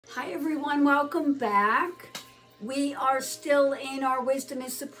Hi everyone, welcome back. We are still in our Wisdom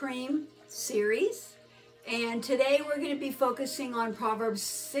is Supreme series, and today we're going to be focusing on Proverbs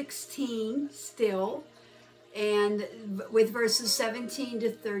 16 still, and with verses 17 to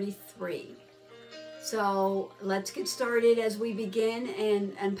 33. So let's get started as we begin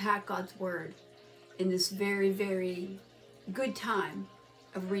and unpack God's Word in this very, very good time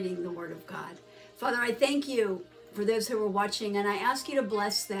of reading the Word of God. Father, I thank you for those who are watching, and I ask you to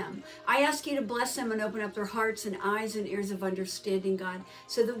bless them. I ask you to bless them and open up their hearts and eyes and ears of understanding, God,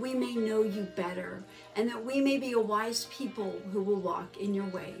 so that we may know you better and that we may be a wise people who will walk in your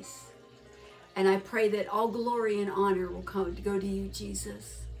ways. And I pray that all glory and honor will go to you,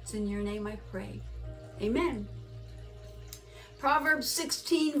 Jesus. It's in your name I pray. Amen. Proverbs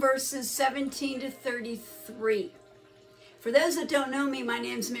 16 verses 17 to 33. For those that don't know me, my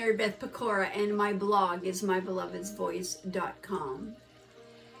name's Mary Beth Pecora, and my blog is mybelovedsvoice.com.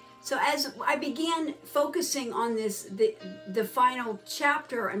 So as I began focusing on this, the final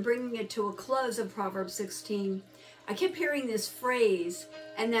chapter and bringing it to a close of Proverbs 16, I kept hearing this phrase,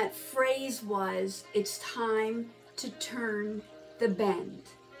 and that phrase was, it's time to turn the bend.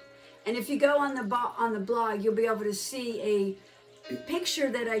 And if you go on the blog, you'll be able to see a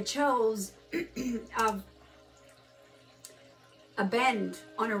picture that I chose of a bend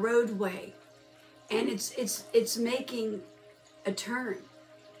on a roadway, and it's making a turn,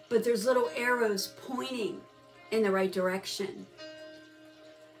 but there's little arrows pointing in the right direction.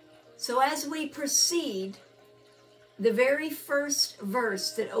 So as we proceed, the very first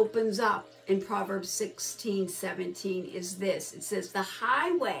verse that opens up in Proverbs 16:17 is this. It says, "The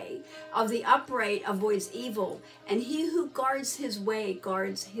highway of the upright avoids evil, and he who guards his way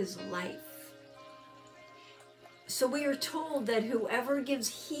guards his life." So we are told that whoever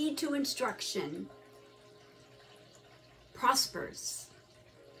gives heed to instruction prospers,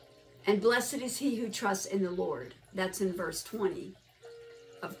 and blessed is he who trusts in the Lord. That's in verse 20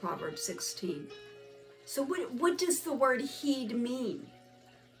 of Proverbs 16. So what does the word heed mean?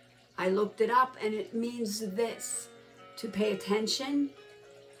 I looked it up, and it means this: to pay attention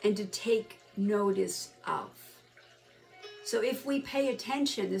and to take notice of. So if we pay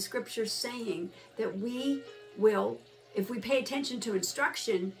attention, the scripture's saying that we will, if we pay attention to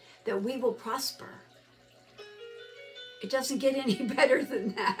instruction, that we will prosper. It doesn't get any better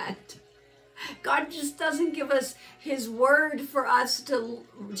than that. God just doesn't give us his word for us to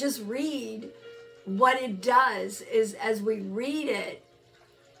just read. What it does is, as we read it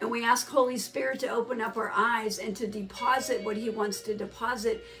and we ask Holy Spirit to open up our eyes and to deposit what he wants to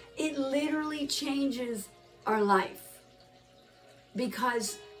deposit, it literally changes our life,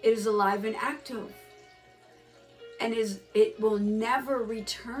 because it is alive and active. And it will never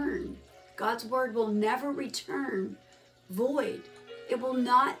return. God's word will never return void. It will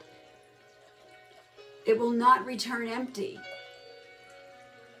not return empty.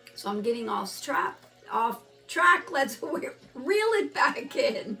 So I'm getting off track. Let's reel it back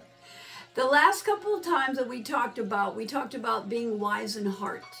in. The last couple of times that we talked about being wise in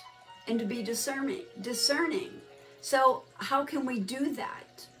heart and to be discerning. So how can we do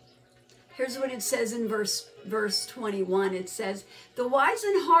that? Here's what it says in verse 21. It says, "The wise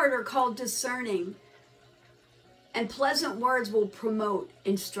in heart are called discerning, and pleasant words will promote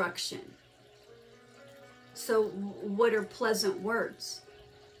instruction." So what are pleasant words?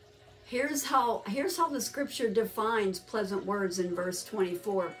 Here's how the scripture defines pleasant words in verse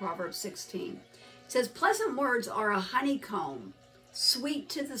 24 of Proverbs 16. It says, "Pleasant words are a honeycomb, sweet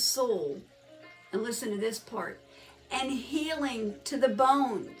to the soul," and listen to this part, "and healing to the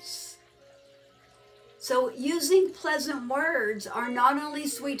bones." So using pleasant words are not only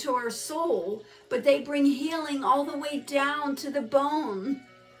sweet to our soul, but they bring healing all the way down to the bone.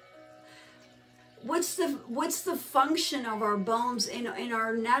 What's the function of our bones in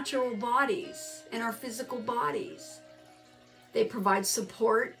our natural bodies, in our physical bodies? They provide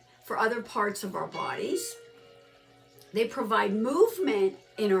support for other parts of our bodies. They provide movement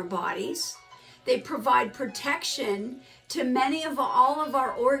in our bodies. They provide protection to all of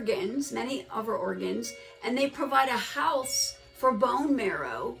our organs, and they provide a house for bone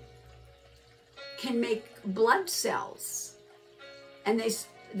marrow, can make blood cells, and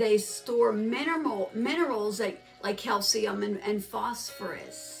they store minerals like calcium and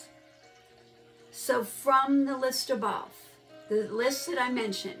phosphorus. So from the list above, the list that I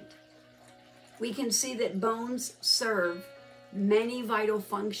mentioned, we can see that bones serve many vital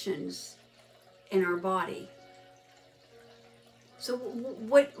functions in our body. So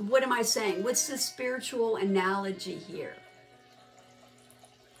what am I saying? What's the spiritual analogy here?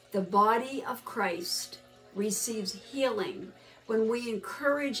 The body of Christ receives healing when we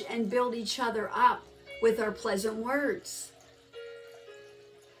encourage and build each other up with our pleasant words.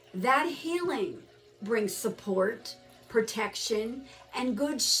 That healing brings support, protection, and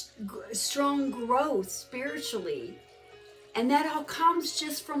good, strong growth spiritually. And that all comes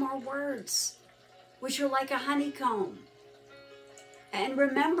just from our words, which are like a honeycomb. And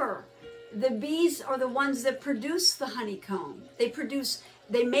remember, the bees are the ones that produce the honeycomb.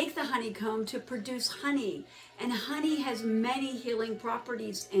 They make the honeycomb to produce honey. And honey has many healing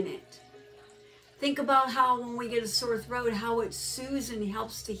properties in it. Think about how when we get a sore throat, how it soothes and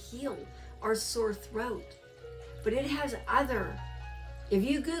helps to heal our sore throat. But it has other. If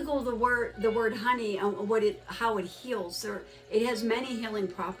you Google the word honey, how it heals, it has many healing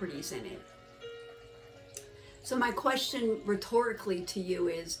properties in it. So my question rhetorically to you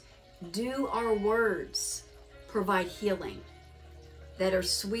is, do our words provide healing that are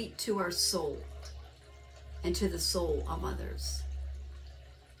sweet to our soul and to the soul of others?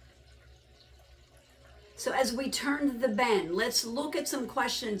 So as we turn the bend, let's look at some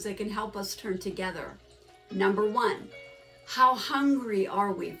questions that can help us turn together. Number one, how hungry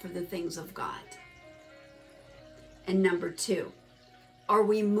are we for the things of God? And number two, are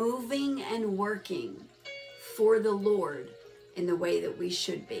we moving and working for the Lord in the way that we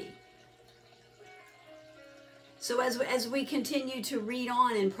should be? So as we continue to read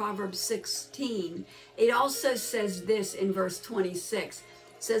on in Proverbs 16, it also says this in verse 26. It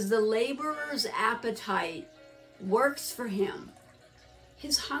says, the laborer's appetite works for him.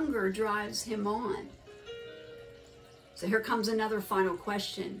 His hunger drives him on. So here comes another final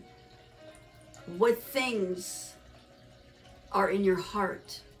question. What things are in your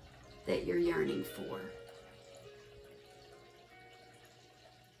heart that you're yearning for?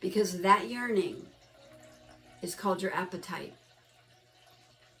 Because that yearning is called your appetite.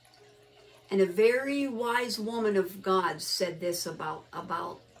 And a very wise woman of God said this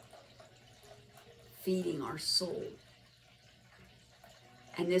about feeding our soul.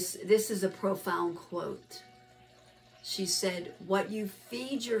 And this is a profound quote. She said, what you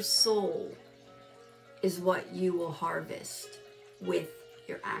feed your soul is what you will harvest with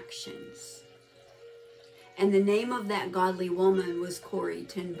your actions. And the name of that godly woman was Corrie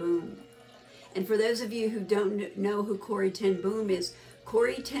ten Boom. And for those of you who don't know who Corrie ten Boom is,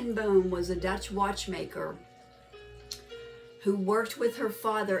 Corrie ten Boom was a Dutch watchmaker who worked with her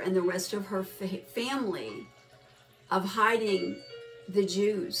father and the rest of her family of hiding the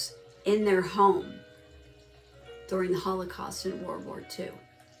Jews in their home during the Holocaust and World War II.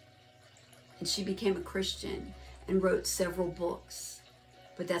 And she became a Christian and wrote several books.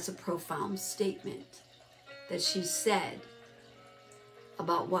 But that's a profound statement that she said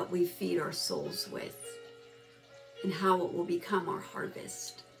about what we feed our souls with and how it will become our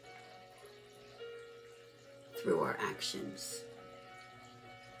harvest through our actions.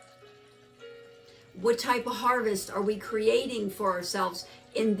 What type of harvest are we creating for ourselves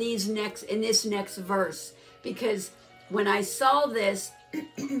in this next verse? Because when I saw this,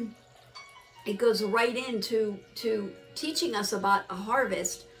 it goes right into teaching us about a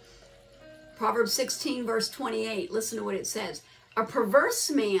harvest. Proverbs 16 verse 28, listen to what it says. A perverse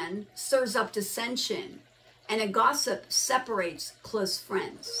man stirs up dissension, and a gossip separates close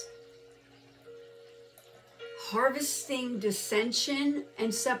friends. Harvesting dissension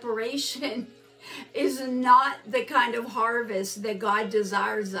and separation is not the kind of harvest that God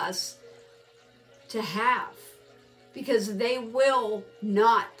desires us to have, because they will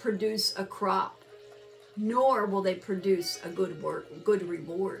not produce a crop, nor will they produce a good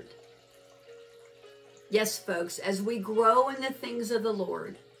reward. Yes, folks, as we grow in the things of the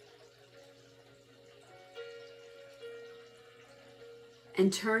Lord,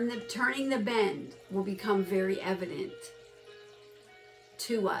 and turning the bend will become very evident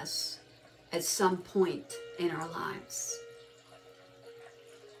to us at some point in our lives.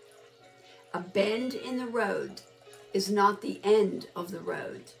 A bend in the road is not the end of the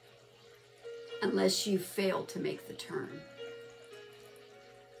road unless you fail to make the turn.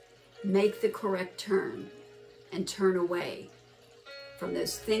 Make the correct turn and turn away from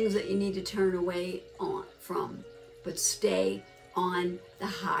those things that you need to turn away from, but stay on the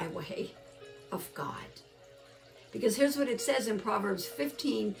highway of God. Because here's what it says in Proverbs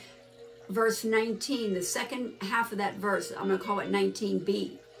 15 verse 19, the second half of that verse, I'm going to call it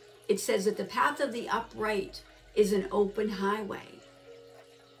 19b. It says that the path of the upright is an open highway.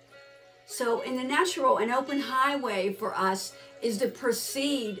 So in the natural, an open highway for us is to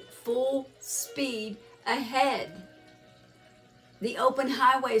proceed full speed ahead. The open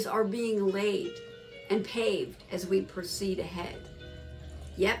highways are being laid and paved as we proceed ahead.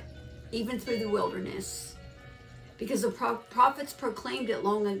 Yep, even through the wilderness. because the prophets proclaimed it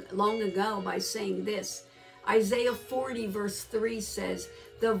long ago by saying this. Isaiah 40 verse 3 says,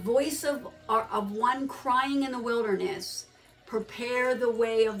 the voice of one crying in the wilderness, prepare the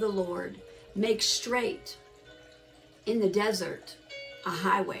way of the Lord, make straight in the desert a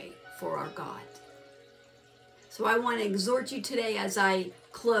highway for our God. So I want to exhort you today as I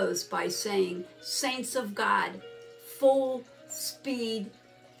close by saying, saints of God, full speed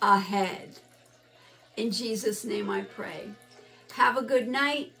ahead. In Jesus' name I pray. Have a good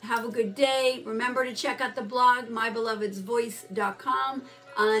night. Have a good day. Remember to check out the blog, mybelovedsvoice.com.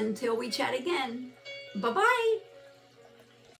 Until we chat again. Bye-bye.